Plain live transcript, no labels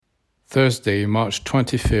Thursday, March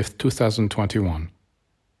 25th, 2021.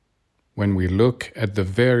 When we look at the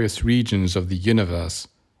various regions of the universe,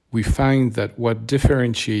 we find that what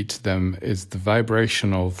differentiates them is the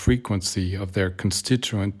vibrational frequency of their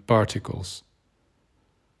constituent particles.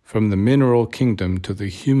 From the mineral kingdom to the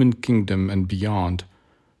human kingdom and beyond,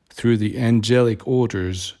 through the angelic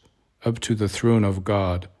orders up to the throne of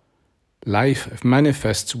God, life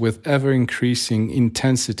manifests with ever-increasing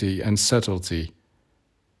intensity and subtlety.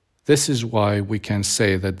 This is why we can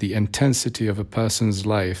say that the intensity of a person's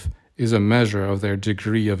life is a measure of their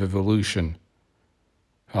degree of evolution.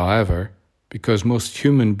 However, because most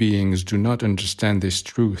human beings do not understand this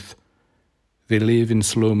truth, they live in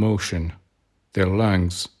slow motion. Their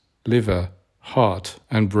lungs, liver, heart,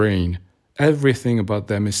 and brain, everything about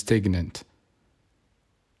them is stagnant.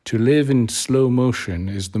 To live in slow motion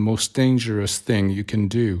is the most dangerous thing you can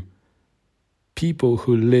do. People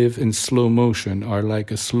who live in slow motion are like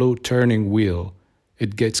a slow-turning wheel.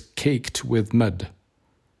 It gets caked with mud.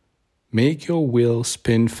 Make your wheel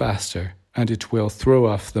spin faster, and it will throw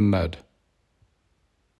off the mud.